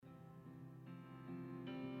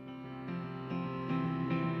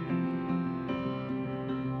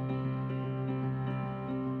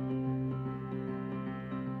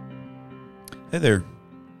Hey there.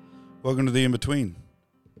 Welcome to the In-Between.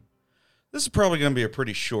 This is probably going to be a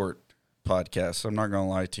pretty short podcast. I'm not going to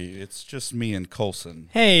lie to you. It's just me and Colson.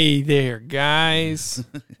 Hey there, guys.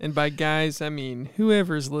 And by guys, I mean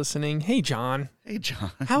whoever's listening. Hey, John. Hey,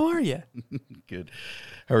 John. How are you? Good.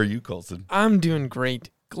 How are you, Colson? I'm doing great.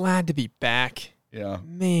 Glad to be back. Yeah.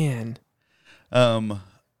 Man.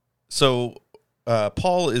 So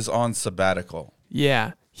Paul is on sabbatical.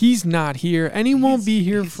 Yeah. He's not here, and he won't be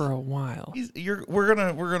here for a while. We're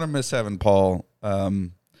gonna miss having Paul for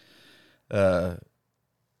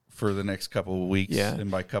the next couple of weeks. Yeah. And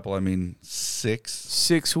by couple, I mean 6.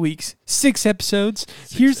 6 weeks, 6 episodes.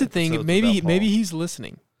 Here's the thing. episodes Maybe about Paul. he's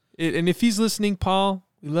listening. And if he's listening, Paul,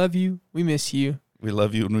 we love you. We miss you. We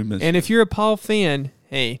love you and we miss you. And if you're a Paul fan,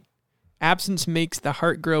 hey, absence makes the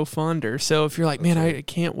heart grow fonder. So if you're like, man, I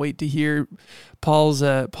can't wait to hear Paul's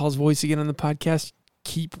voice again on the podcast,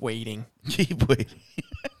 keep waiting. Keep waiting.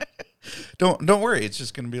 Don't worry. It's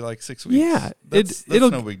just going to be like 6 weeks. Yeah, that's it'll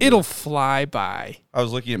no big deal. it'll fly by. I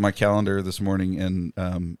was looking at my calendar this morning,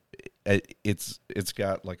 and it's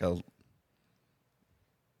got like a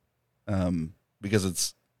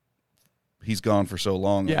because he's gone for so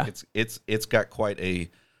long. Yeah. Like it's got quite a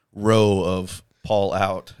row of Paul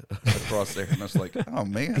out across there, and I was like, oh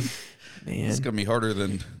man, it's gonna be harder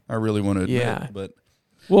than I really want to admit. Yeah. But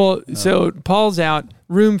Well, so Paul's out.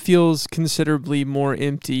 Room feels considerably more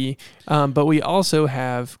empty. But we also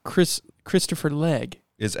have Christopher Legg.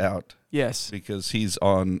 is out Yes, because he's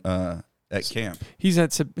on at camp. he's on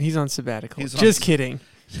sabbatical. He's on Just kidding.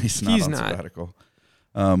 He's not He's on not. sabbatical.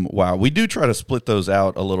 Wow. We do try to split those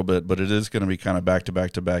out a little bit, but it is going to be kind of back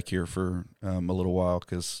to back here for a little while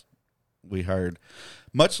because we hired,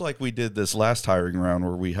 much like we did this last hiring round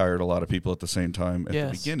where we hired a lot of people at the same time. At the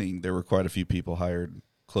Yes. beginning, there were quite a few people hired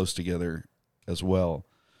close together as well.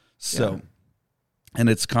 So, Yeah. and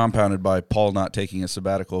it's compounded by Paul not taking a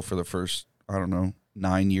sabbatical for the first,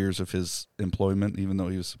 9 years of his employment, even though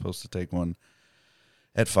he was supposed to take one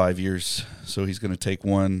at 5 years. So he's going to take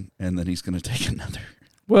one, and then he's going to take another.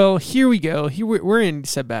 Well, here we go. We're in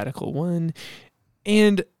sabbatical 1,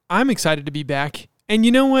 and I'm excited to be back. And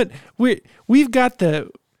you know what? We've got the.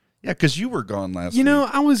 Yeah, because you were gone last You know,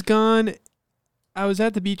 week. I was gone. I was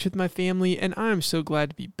at the beach with my family, and I'm so glad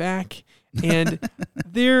to be back. And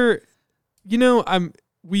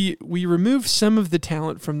we removed some of the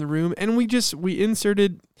talent from the room, and we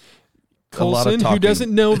inserted A lot of Colson, who talking.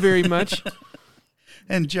 doesn't know very much.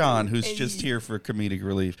 And John, who's just here for comedic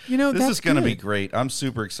relief. You know, this that's is going to be good. great. I'm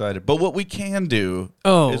super excited. But what we can do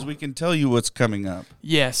Oh, is we can tell you what's coming up.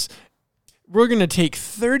 yes. We're going to take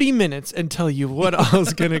 30 minutes and tell you what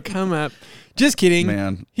all's going to come up. Just kidding.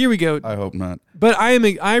 Man, Here we go. I hope not. But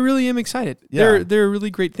I really am excited. Yeah. There are really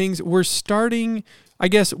great things. We're starting,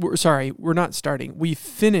 we're not starting. We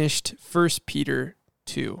finished 1 Peter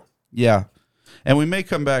 2. Yeah. And we may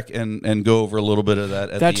come back and go over a little bit of that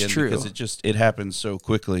at That's the end true. because it happens so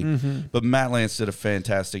quickly. Mm-hmm. But Matt Lance did a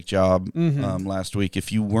fantastic job last week.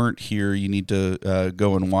 If you weren't here, you need to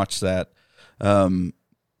go and watch that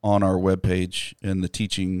on our webpage in the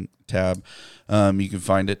teaching tab. You can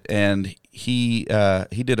find it. And he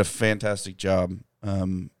did a fantastic job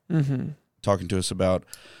talking to us about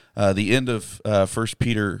the end of 1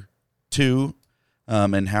 Peter 2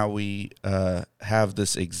 and how we have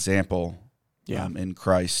this example in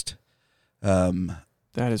Christ. That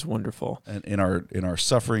is wonderful. And in our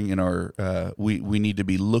suffering, in our we need to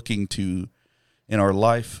be looking to in our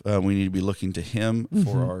life. We need to be looking to Him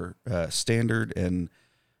for our standard. And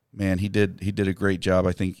man, he did a great job.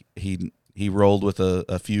 I think he rolled with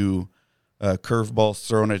a few curveballs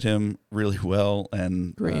thrown at him really well,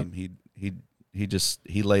 and he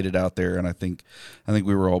laid it out there. And I think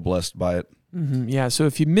we were all blessed by it. Mm-hmm. Yeah. So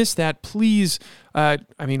if you missed that, please,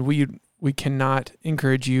 we cannot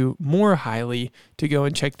encourage you more highly to go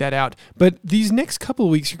and check that out. But these next couple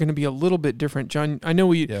of weeks are going to be a little bit different, John. I know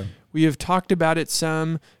we have talked about it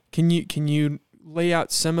some. Can you lay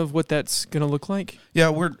out some of what that's going to look like? Yeah,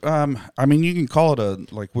 we're. You can call it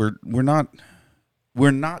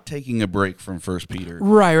we're not taking a break from 1 Peter.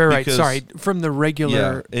 Right. Because, Sorry, from the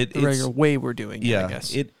regular regular way we're doing it, I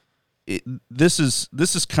guess. This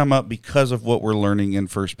has come up because of what we're learning in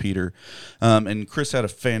 1 Peter, and Chris had a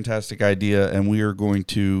fantastic idea, and we are going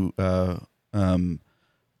to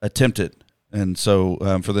attempt it. And so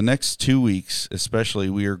for the next 2 weeks, especially,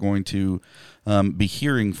 we are going to be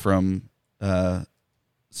hearing from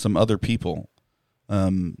some other people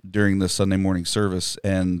during the Sunday morning service,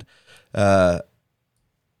 and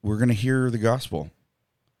we're going to hear the gospel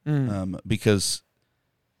because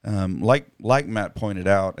like Matt pointed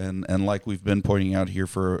out, and like we've been pointing out here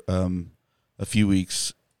for a few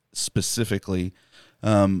weeks, specifically,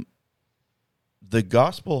 the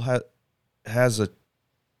gospel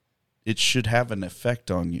it should have an effect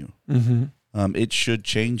on you. Mm-hmm. It should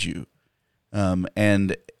change you.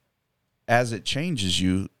 And as it changes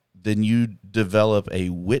you, then you develop a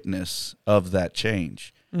witness of that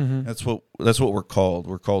change. Mm-hmm. That's what we're called.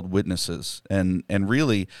 We're called witnesses. And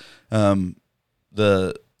really,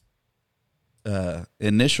 the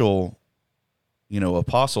initial,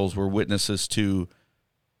 apostles were witnesses to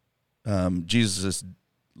Jesus'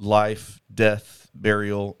 life, death,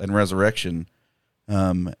 burial, and resurrection,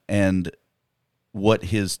 and what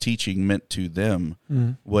his teaching meant to them,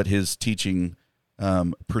 what his teaching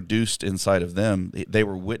produced inside of them. They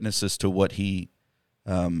were witnesses to what he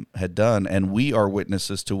had done, and we are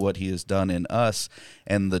witnesses to what he has done in us,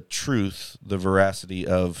 and the truth, the veracity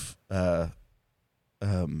of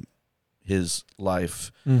his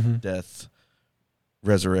life, death,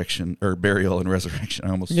 resurrection, or burial and resurrection. I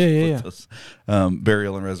almost this.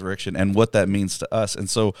 Burial and resurrection, and what that means to us. And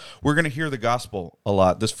so we're going to hear the gospel a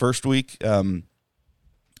lot this first week.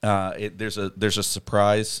 There's a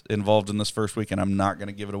surprise involved in this first week, and I'm not going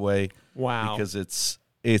to give it away. Wow, because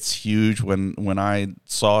it's huge. When I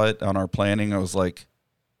saw it on our planning, I was like,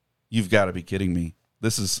 "You've got to be kidding me!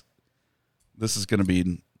 This is going to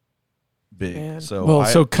be big." Man. So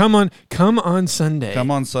so come on Sunday. Come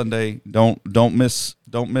on Sunday. Don't miss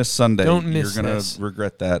Sunday. Don't miss You're gonna this.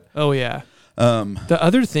 regret that. Oh yeah. The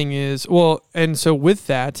other thing is, and so with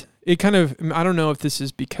that, it kind of, I don't know if this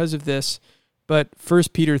is because of this, but 1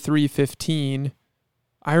 Peter 3:15,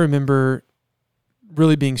 I remember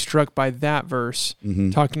really being struck by that verse,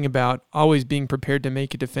 talking about always being prepared to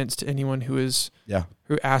make a defense to anyone who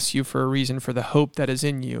asks you for a reason for the hope that is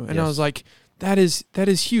in you. And I was like, that is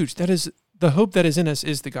huge. That is the hope that is in us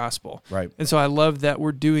is the gospel. Right. And so I love that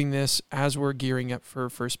we're doing this as we're gearing up for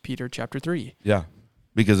 1 Peter chapter 3. Yeah,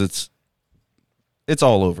 because it's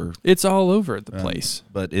all over. It's all over the place.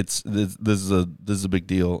 But this is a big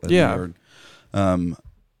deal. And we're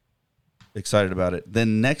excited about it.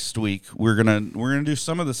 Then next week we're gonna do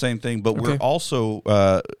some of the same thing, but we're also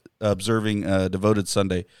observing Devoted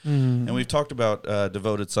Sunday, and we've talked about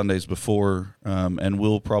Devoted Sundays before, and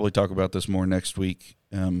we'll probably talk about this more next week.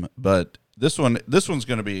 But this one's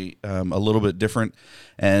going to be a little bit different,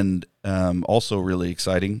 and also really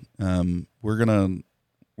exciting. We're gonna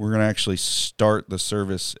actually start the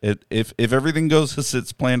service. If everything goes as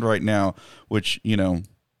it's planned right now, which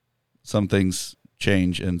some things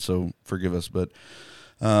change, and so forgive us, but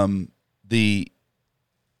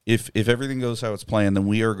if everything goes how it's planned, then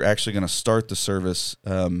we are actually going to start the service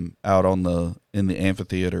out in the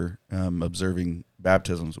amphitheater, observing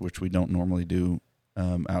baptisms, which we don't normally do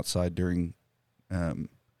outside during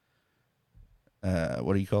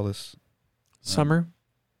what do you call this? Summer.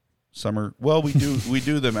 Well, we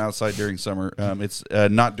do them outside during summer. It's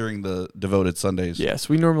not during the Devoted Sundays. Yes,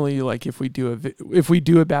 we normally if we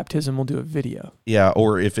do a baptism, we'll do a video. Yeah,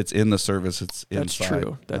 or if it's in the service, it's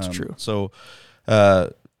inside. That's true. So,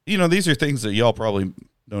 these are things that y'all probably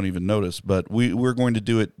don't even notice, but we're going to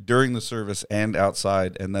do it during the service and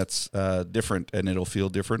outside, and that's different, and it'll feel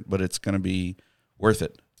different, but it's going to be worth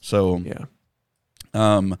it. So, yeah.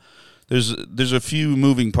 There's a few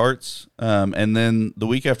moving parts, and then the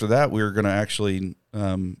week after that, we're going to actually,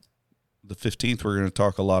 the 15th, we're going to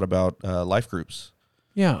talk a lot about life groups.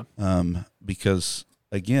 Yeah. Because,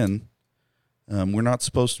 again, we're not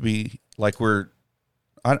supposed to be like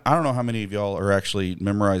I don't know how many of y'all are actually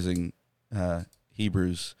memorizing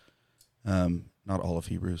Hebrews, not all of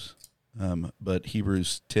Hebrews, but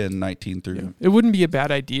Hebrews 10:19 through. Yeah. It wouldn't be a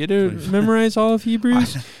bad idea to memorize all of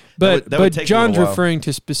Hebrews, but take John's referring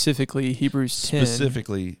to specifically Hebrews 10.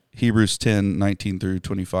 Specifically Hebrews 10:19 through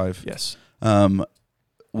 25. Yes.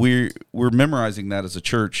 We're memorizing that as a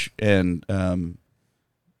church, and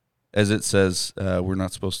as it says, we're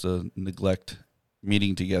not supposed to neglect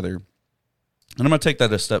meeting together. And I'm going to take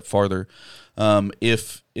that a step farther.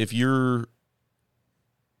 If your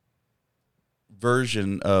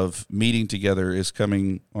version of meeting together is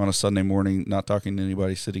coming on a Sunday morning, not talking to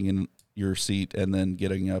anybody, sitting in your seat, and then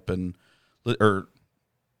getting up and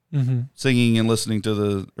singing and listening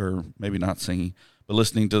to or maybe not singing, but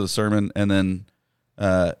listening to the sermon, and then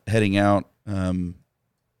heading out,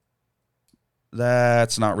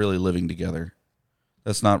 that's not really living together.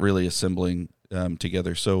 That's not really assembling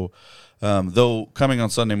together. So though coming on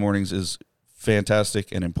Sunday mornings is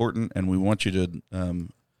fantastic and important, and we want you to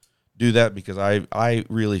do that, because I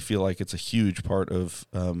really feel like it's a huge part of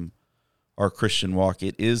our Christian walk.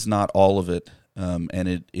 It is not all of it, and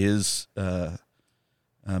it is it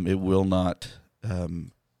will not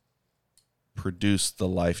produce the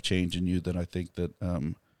life change in you that I think that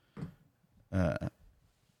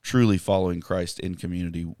truly following Christ in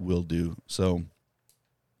community will do. So,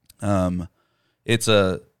 we're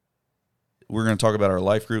going to talk about our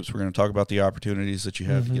life groups. We're going to talk about the opportunities that you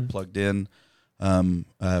have to get plugged in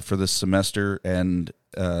for this semester, and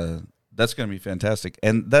that's going to be fantastic.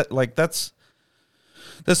 And that's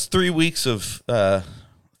 3 weeks of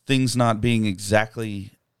things not being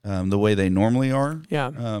exactly the way they normally are. Yeah.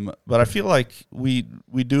 But I feel like we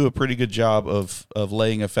do a pretty good job of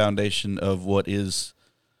laying a foundation of what is,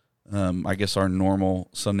 I guess, our normal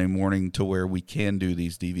Sunday morning, to where we can do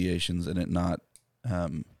these deviations and it not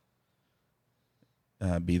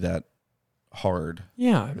be that hard.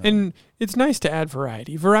 Yeah, and it's nice to add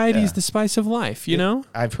variety. Variety is the spice of life, you know?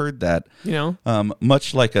 I've heard that. You know?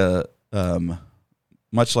 Much like a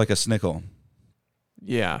snickle.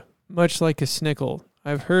 Yeah, much like a snickle.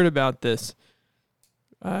 I've heard about this.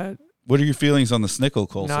 What are your feelings on the snickle,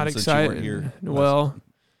 Colson? Not excited. Since you weren't here? Well,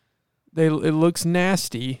 it looks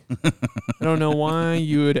nasty. I don't know why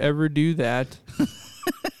you would ever do that.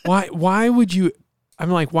 Why would you? I'm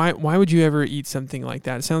like, why would you ever eat something like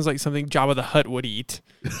that? It sounds like something Jabba the Hutt would eat.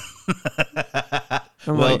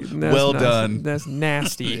 Well done. That's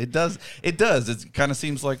nasty. It does. It kind of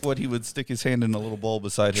seems like what he would stick his hand in a little bowl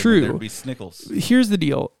beside him. True. And there'd be Snickles. Here's the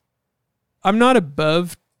deal. I'm not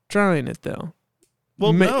above trying it though.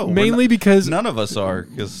 Well, no. Mainly because none of us are.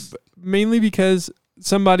 Mainly because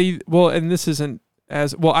somebody. Well, and this isn't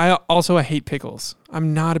as well. I hate pickles.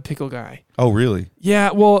 I'm not a pickle guy. Oh, really? Yeah.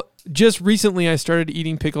 Well, just recently I started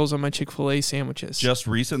eating pickles on my Chick-fil-A sandwiches. Just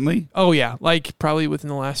recently? Oh yeah, like probably within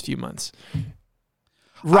the last few months.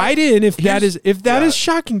 Write in if that is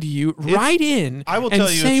shocking to you. Write in. I will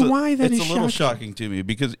tell you, say why that is it's a little shocking to me,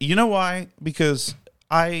 because you know why? Because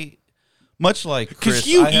much like Chris,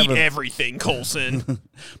 you eat everything, Colson.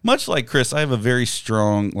 Much like Chris, I have a very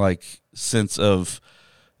strong sense of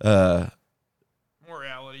morality.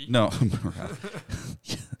 No,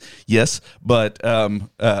 yes, but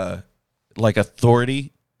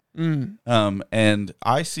authority. And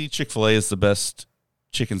I see Chick-fil-A as the best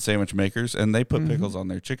chicken sandwich makers, and they put pickles on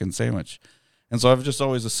their chicken sandwich, and so I've just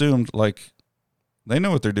always assumed they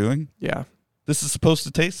know what they're doing. Yeah, this is supposed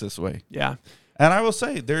to taste this way. Yeah. And I will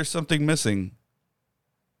say there's something missing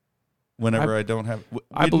whenever I don't have.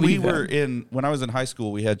 I believe when I was in high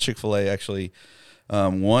school, we had Chick-fil-A actually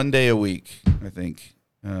 1 day a week, I think.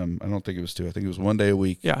 I don't think it was 2. I think it was 1 day a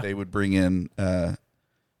week. Yeah. They would bring in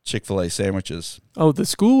Chick-fil-A sandwiches. Oh, the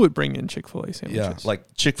school would bring in Chick-fil-A sandwiches. Yeah,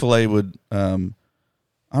 Chick-fil-A would, I don't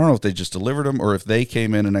know if they just delivered them or if they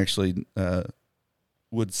came in and actually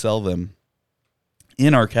would sell them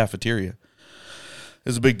in our cafeteria. It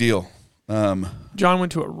was a big deal. John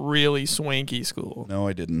went to a really swanky school. No,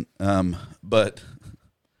 I didn't. But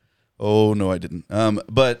I didn't.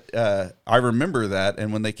 I remember that,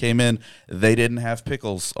 and when they came in, they didn't have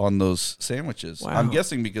pickles on those sandwiches. Wow. I'm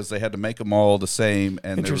guessing because they had to make them all the same,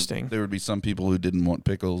 and Interesting. There would be some people who didn't want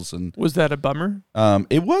pickles. And was that a bummer?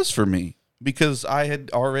 It was for me, because I had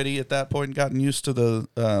already at that point gotten used to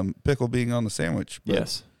the pickle being on the sandwich. But,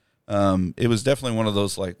 yes. It was definitely one of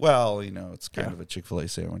those it's kind of a Chick-fil-A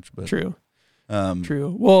sandwich. But True.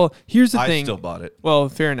 True. Well, here's the thing. I still bought it. Well,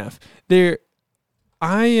 fair enough. I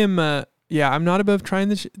am. I'm not above trying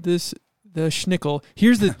the schnickel.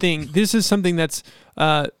 Here's the thing. This is something that's.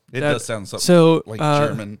 It does sound something like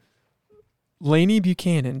German. Lainey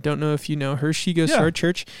Buchanan. Don't know if you know her. She goes to our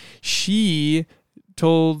church. She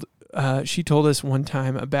told us one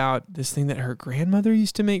time about this thing that her grandmother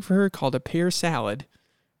used to make for her called a pear salad.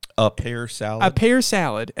 A pear salad. A pear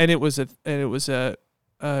salad, and it was a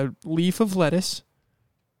leaf of lettuce.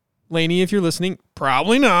 Lainey, if you're listening,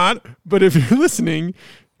 probably not, but if you're listening,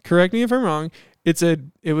 correct me if I'm wrong.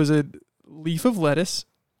 It was a leaf of lettuce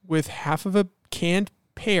with half of a canned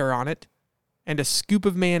pear on it and a scoop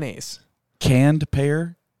of mayonnaise. Canned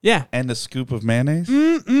pear? Yeah. And a scoop of mayonnaise?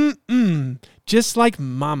 Just like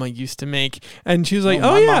Mama used to make. And she was like,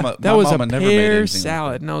 Mama, that was a pear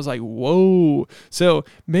salad. And I was like, whoa. So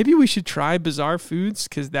maybe we should try bizarre foods,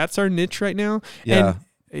 because that's our niche right now. Yeah.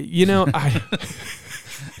 And,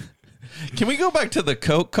 Can we go back to the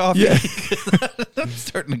Coke coffee? Yeah.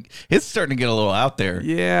 It's starting to get a little out there.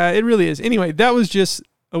 Yeah, it really is. Anyway, that was just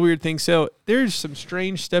a weird thing. So there's some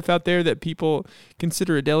strange stuff out there that people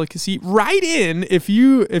consider a delicacy. Write in if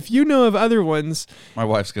you know of other ones. My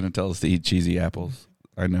wife's going to tell us to eat cheesy apples.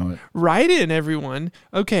 I know it. Write in, everyone.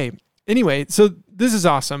 Okay. Anyway, so this is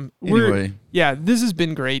awesome. This has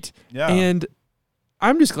been great. Yeah. And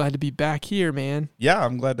I'm just glad to be back here, man. Yeah,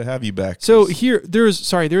 I'm glad to have you back. So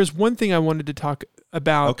there's one thing I wanted to talk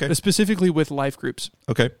about, specifically with life groups.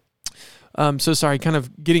 Okay. So sorry, kind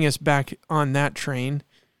of getting us back on that train.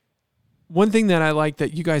 one thing that I like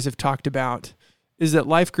that you guys have talked about is that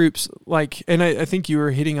life groups, like, and I think you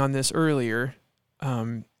were hitting on this earlier,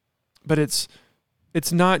 but it's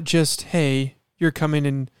not just, hey, you're coming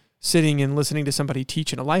and sitting and listening to somebody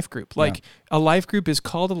teach in a life group. Like, a life group is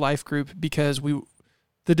called a life group because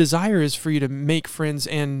the desire is for you to make friends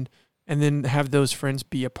and then have those friends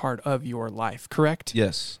be a part of your life, correct?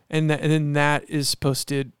 Yes. And then that is supposed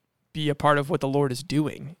to be a part of what the Lord is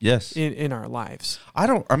doing. Yes. In our lives.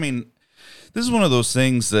 This is one of those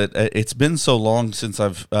things that it's been so long since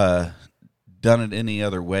I've done it any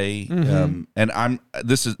other way. Mm-hmm. And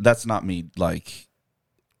that's not me like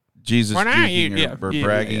Jesus speaking or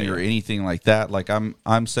bragging or anything like that. Like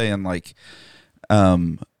I'm saying, like,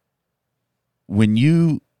 when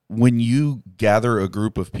you gather a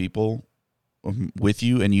group of people with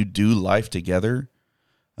you and you do life together,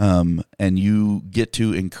 and you get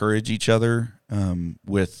to encourage each other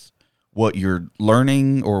with what you're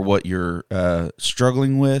learning or what you're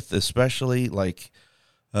struggling with, especially, like,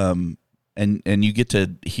 and you get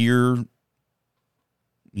to hear,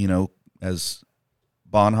 as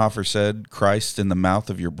Bonhoeffer said, Christ in the mouth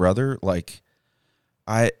of your brother. Like,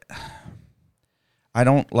 I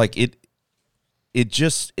don't like it.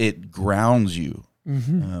 It grounds you,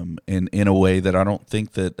 in a way that I don't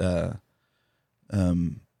think that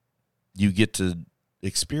you get to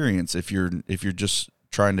experience if you're just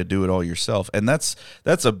trying to do it all yourself. And that's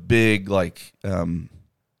a big, like,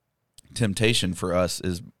 temptation for us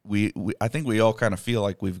is I think we all kind of feel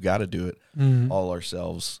like we've got to do it all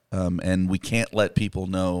ourselves, and we can't let people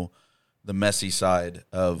know the messy side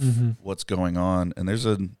of what's going on. And there's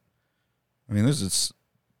a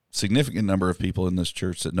significant number of people in this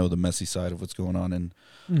church that know the messy side of what's going on in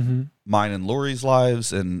mine and Lori's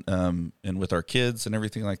lives, and with our kids and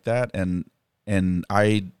everything like that. And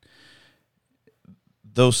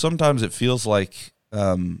though sometimes it feels like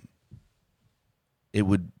it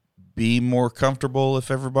would be more comfortable if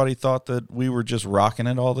everybody thought that we were just rocking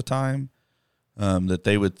it all the time, that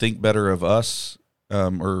they would think better of us,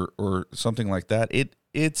 or something like that.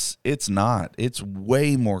 It's not. It's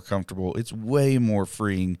way more comfortable. It's way more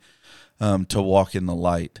freeing to walk in the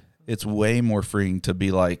light. It's way more freeing to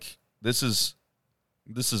be like, this is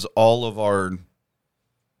all of our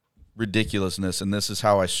ridiculousness, and this is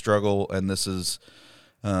how I struggle, and this is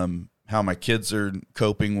how my kids are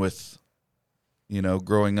coping with,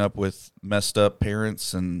 growing up with messed up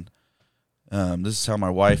parents, and this is how my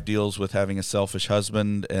wife deals with having a selfish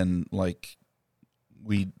husband, and, like,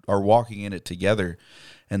 we are walking in it together,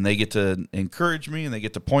 and they get to encourage me, and they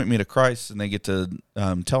get to point me to Christ, and they get to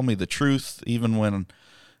tell me the truth, even when,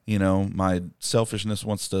 my selfishness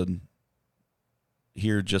wants to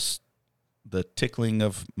hear just the tickling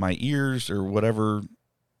of my ears or whatever,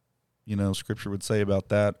 Scripture would say about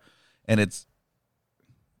that. And it's,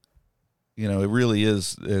 it really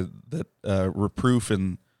is that reproof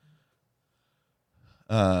in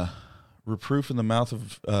the mouth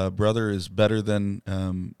of a brother is better than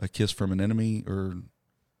a kiss from an enemy, or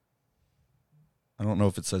I don't know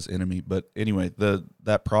if it says enemy, but anyway,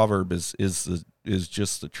 that proverb is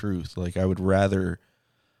just the truth. Like, I would rather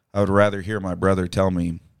hear my brother tell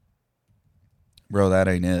me, bro, that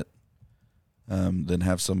ain't it, than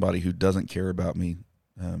have somebody who doesn't care about me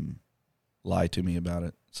lie to me about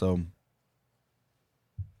it. So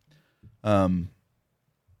I'm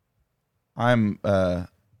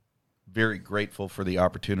very grateful for the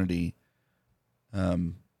opportunity,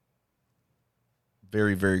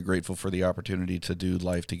 very, very grateful for the opportunity to do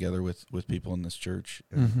life together with people in this church.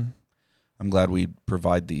 I'm glad we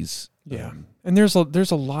provide these. Yeah. And there's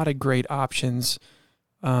a lot of great options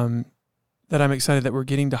that I'm excited that we're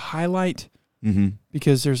getting to highlight,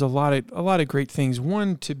 because there's a lot of great things.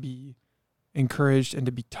 One, to be encouraged and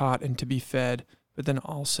to be taught and to be fed, but then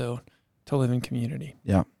also to live in community.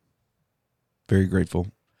 Yeah. Very grateful.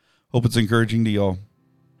 Hope it's encouraging to y'all.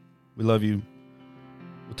 We love you.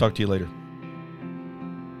 We'll talk to you later.